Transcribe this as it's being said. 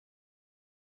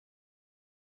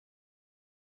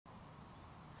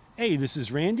Hey, this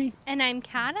is Randy. And I'm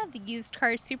Kat at the Used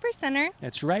Car Supercenter.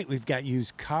 That's right, we've got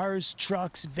used cars,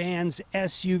 trucks, vans,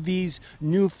 SUVs,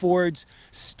 new Fords.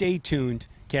 Stay tuned.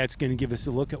 Kat's going to give us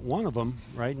a look at one of them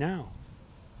right now.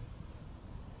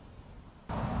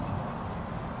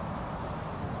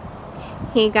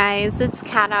 Hey guys, it's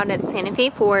Kat out at Santa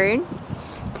Fe Ford.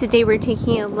 Today we're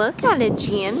taking a look at a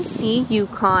GMC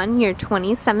Yukon year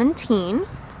 2017.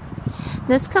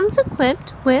 This comes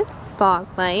equipped with fog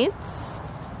lights,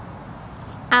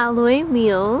 alloy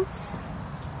wheels,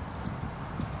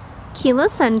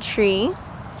 keyless entry,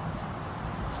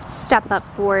 step-up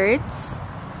boards,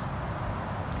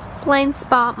 blind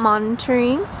spot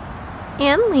monitoring,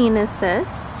 and lane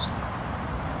assist.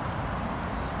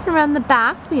 Around the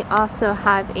back we also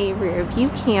have a rear view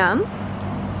cam.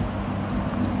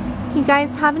 If you guys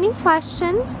have any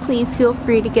questions, please feel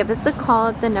free to give us a call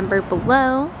at the number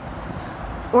below,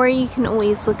 or you can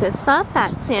always look us up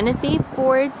at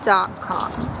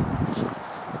santafeford.com.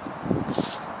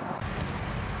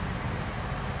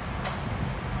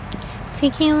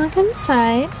 Taking a look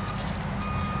inside,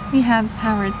 we have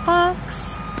powered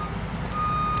locks,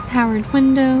 powered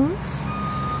windows,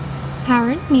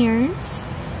 powered mirrors,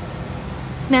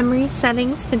 memory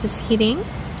settings for this heating,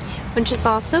 which is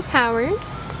also powered,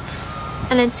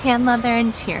 and a tan leather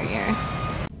interior.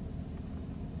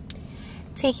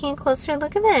 Taking a closer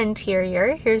look at the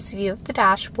interior, here's a view of the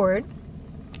dashboard.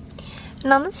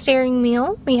 And on the steering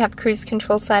wheel, we have cruise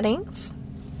control settings,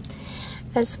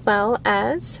 as well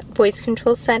as voice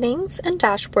control settings and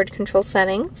dashboard control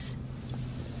settings.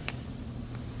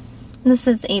 This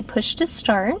is a push to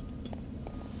start.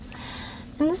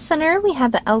 In the center, we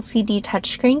have the LCD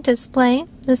touchscreen display.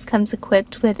 This comes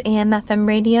equipped with AM/FM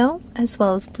radio, as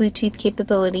well as Bluetooth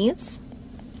capabilities.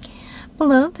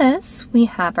 Below this, we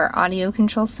have our audio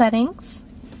control settings.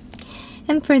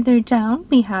 And further down,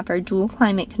 we have our dual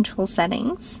climate control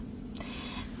settings.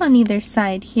 On either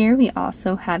side here, we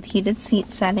also have heated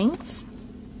seat settings.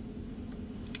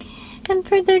 And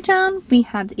further down, we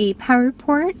have a power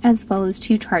port, as well as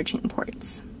 2 charging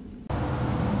ports.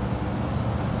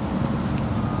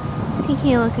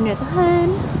 Taking a look under the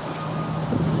hood,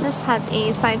 this has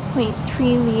a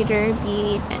 5.3 liter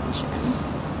V8 engine.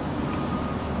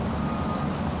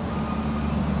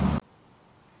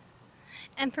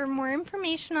 And for more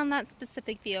information on that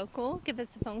specific vehicle, give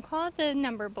us a phone call at the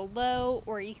number below,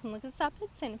 or you can look us up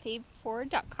at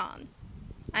santafeford.com.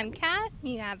 I'm Kat,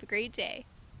 and you have a great day.